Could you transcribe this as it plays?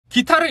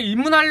기타를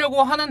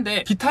입문하려고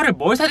하는데 기타를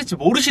뭘 사야 될지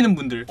모르시는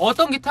분들,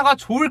 어떤 기타가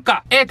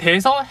좋을까에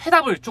대해서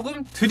해답을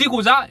조금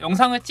드리고자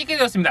영상을 찍게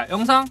되었습니다.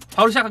 영상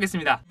바로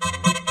시작하겠습니다.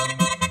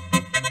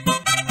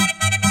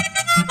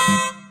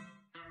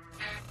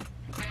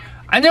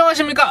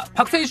 안녕하십니까,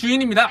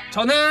 박새주인입니다.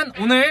 저는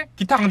오늘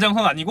기타 강좌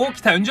영상 아니고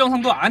기타 연주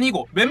영상도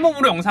아니고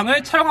맨몸으로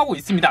영상을 촬영하고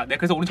있습니다. 네,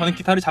 그래서 오늘 저는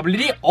기타를 잡을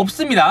일이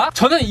없습니다.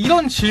 저는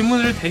이런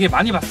질문을 되게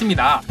많이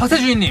받습니다.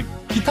 박새주인님,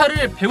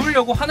 기타를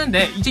배우려고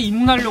하는데, 이제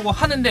입문하려고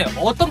하는데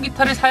어떤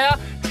기타를 사야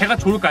제가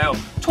좋을까요?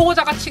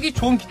 초보자가 치기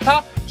좋은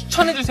기타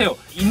추천해주세요.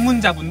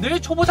 입문자분들,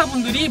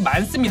 초보자분들이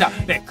많습니다.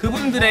 네,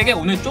 그분들에게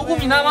오늘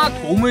조금이나마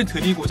도움을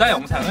드리고자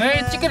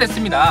영상을 찍게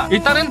됐습니다.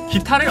 일단은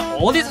기타를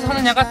어디서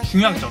사느냐가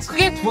중요하죠.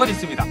 크게 두 가지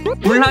있습니다.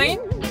 온라인,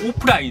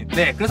 오프라인.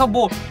 네, 그래서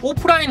뭐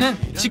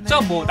오프라인은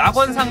직접 뭐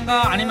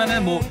낙원상가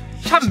아니면은 뭐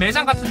샵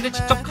매장 같은데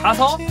직접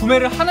가서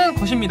구매를 하는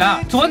것입니다.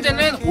 두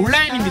번째는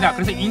온라인입니다.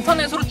 그래서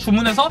인터넷으로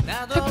주문해서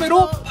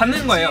택배로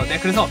받는 거예요. 네,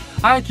 그래서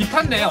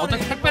기타인데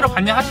어떻게 택배로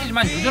받냐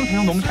하시지만 요즘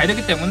배송 너무 잘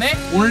되기 때문에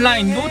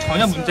온라인도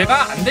전혀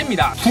문제가 안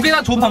됩니다. 두 개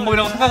다 좋은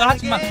방법이라고 생각을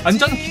하지만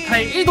완전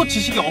기타에 1도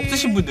지식이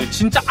없으신 분들,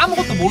 진짜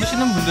아무것도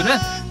모르시는 분들은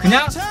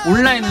그냥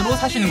온라인으로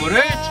사시는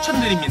거를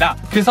추천드립니다.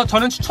 그래서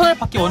저는 추천을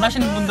받기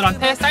원하시는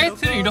분들한테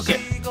사이트를 이렇게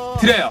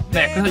드려요.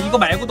 네, 그래서 이거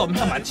말고도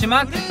엄청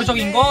많지만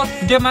대표적인 거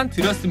두 개만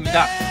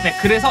드렸습니다. 네,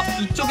 그래서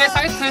이쪽에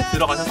사이트에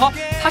들어가셔서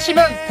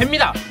사시면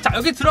됩니다. 자,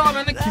 여기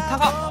들어가면은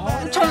기타가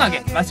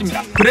엄청나게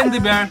많습니다.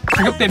 브랜드별,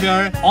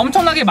 가격대별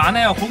엄청나게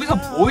많아요. 거기서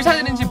뭘 사야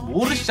되는지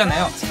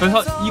모르시잖아요.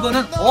 그래서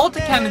이거는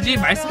어떻게 하는지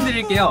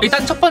말씀드릴게요.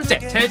 일단 첫 번째,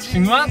 제일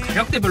중요한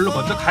가격대별로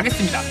먼저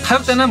가겠습니다.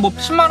 가격대는 뭐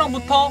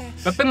 10만원부터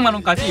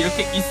몇백만원까지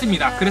이렇게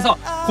있습니다. 그래서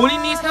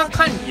본인이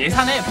생각한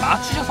예산에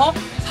맞추셔서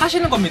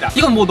사시는 겁니다.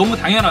 이건 뭐 너무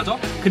당연하죠.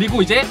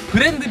 그리고 이제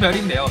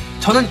브랜드별인데요,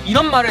 저는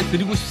이런 말을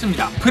드리고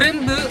싶습니다.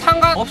 브랜드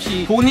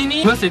상관없이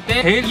본인이 보였을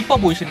때 제일 이뻐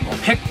보이시는 거,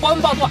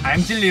 100번 봐도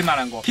안 질릴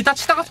만한 거, 기타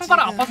치다가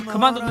손가락 아파서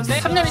그만뒀는데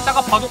 3년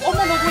있다가 봐도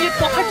어머 너무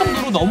예뻐 할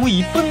정도로 너무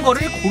이쁜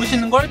거를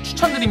고르시는 걸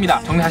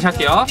추천드립니다. 정리 다시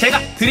할게요. 제가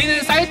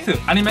드리는 사이트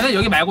아니면은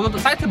여기 말고도 또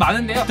사이트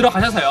많은데요,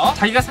 들어가셔서요,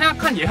 자기가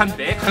생각한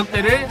예산대,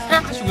 가격대를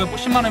생각하시고요. 뭐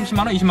 10만원,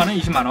 10만원,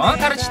 20만원, 20만원.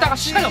 기타를 치다가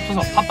시간이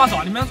없어서 바빠서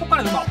아니면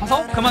손가락이 너무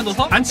아파서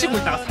그만둬서 안 치고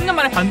있다가 3년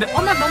만에 봤는데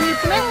나 너무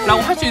예쁘네?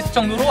 라고 할 수 있을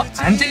정도로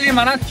안 질릴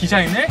만한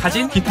디자인을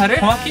가진 기타를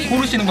정확히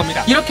고르시는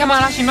겁니다.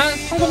 이렇게만 하시면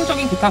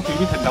성공적인 기타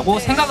구입이 된다고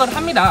생각을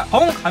합니다.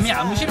 정 감이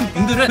안 오시는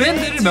분들은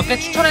브랜드를 몇 개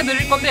추천해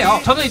드릴 건데요,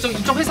 저는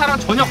이쪽 회사랑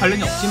전혀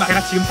관련이 없지만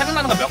제가 지금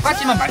생각나는 거 몇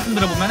가지만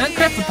말씀드려보면은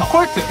크래프터,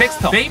 콜트,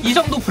 덱스터, 네임 이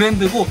정도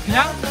브랜드고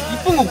그냥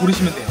이쁜 거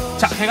고르시면 돼요.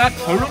 자, 제가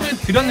결론을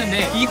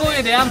드렸는데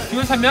이거에 대한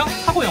비교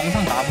설명하고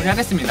영상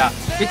마무리하겠습니다.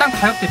 일단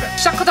가격대별,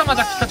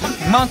 시작하자마자 기타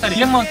 1,100만원짜리,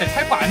 200만원짜리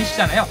살 거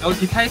아니시잖아요. 여기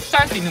기타에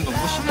투자할 수 있는 돈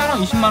뭐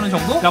 10만원, 20만원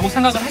정도? 라고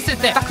생각을 했을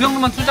때 딱 그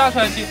정도만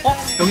투자하셔야지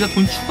여기다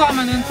돈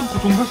추가하면은 좀 더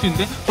돈 살 수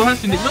있는데 더 살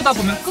수 있는데 이러다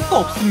보면 끝도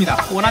없습니다.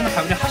 딱 원하는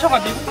가격에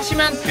하셔가지고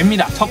하시면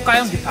됩니다.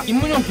 저가형 기타,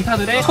 입문용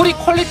기타들의 소리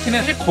퀄리티는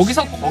사실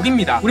거기서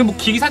거깁니다. 우리 뭐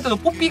기기 살 때도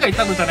뽑기가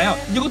있다 그러잖아요.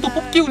 이것도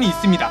뽑기 운이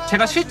있습니다.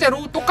 제가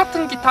실제로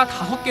똑같은 기타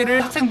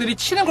 5개를 학생들이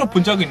치는 걸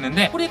본 적이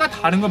있는데 소리가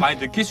다른 걸 많이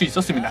느낄 수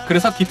있었습니다.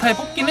 그래서 기타의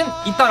뽑기는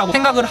있다라고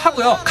생각을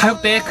하고요,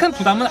 가격대에 큰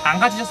부담은 안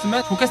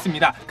가지셨으면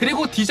좋겠습니다.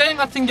 그리고 디자인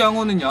같은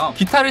경우는요,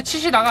 기타를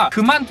치시다가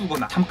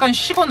그만두거나 잠깐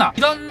쉬거나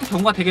이런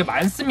경우가 되게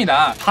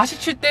많습니다. 다시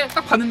칠 때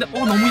딱 봤는데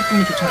너무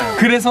이쁘면 좋잖아요.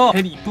 그래서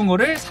제일 이쁜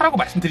거를 사라고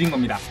말씀드린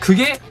겁니다.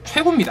 그게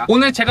최고입니다.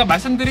 오늘 제가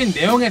말씀드린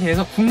내용에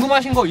대해서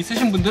궁금하신 거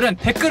있으신 분들은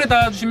댓글에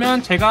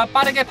달아주시면 제가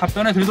빠르게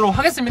답변을 드리도록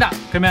하겠습니다.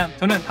 그러면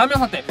저는 다음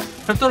영상 때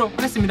뵙도록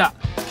하겠습니다.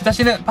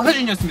 기타씨는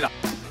박새주인이었습니다.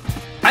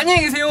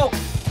 안녕히 계세요.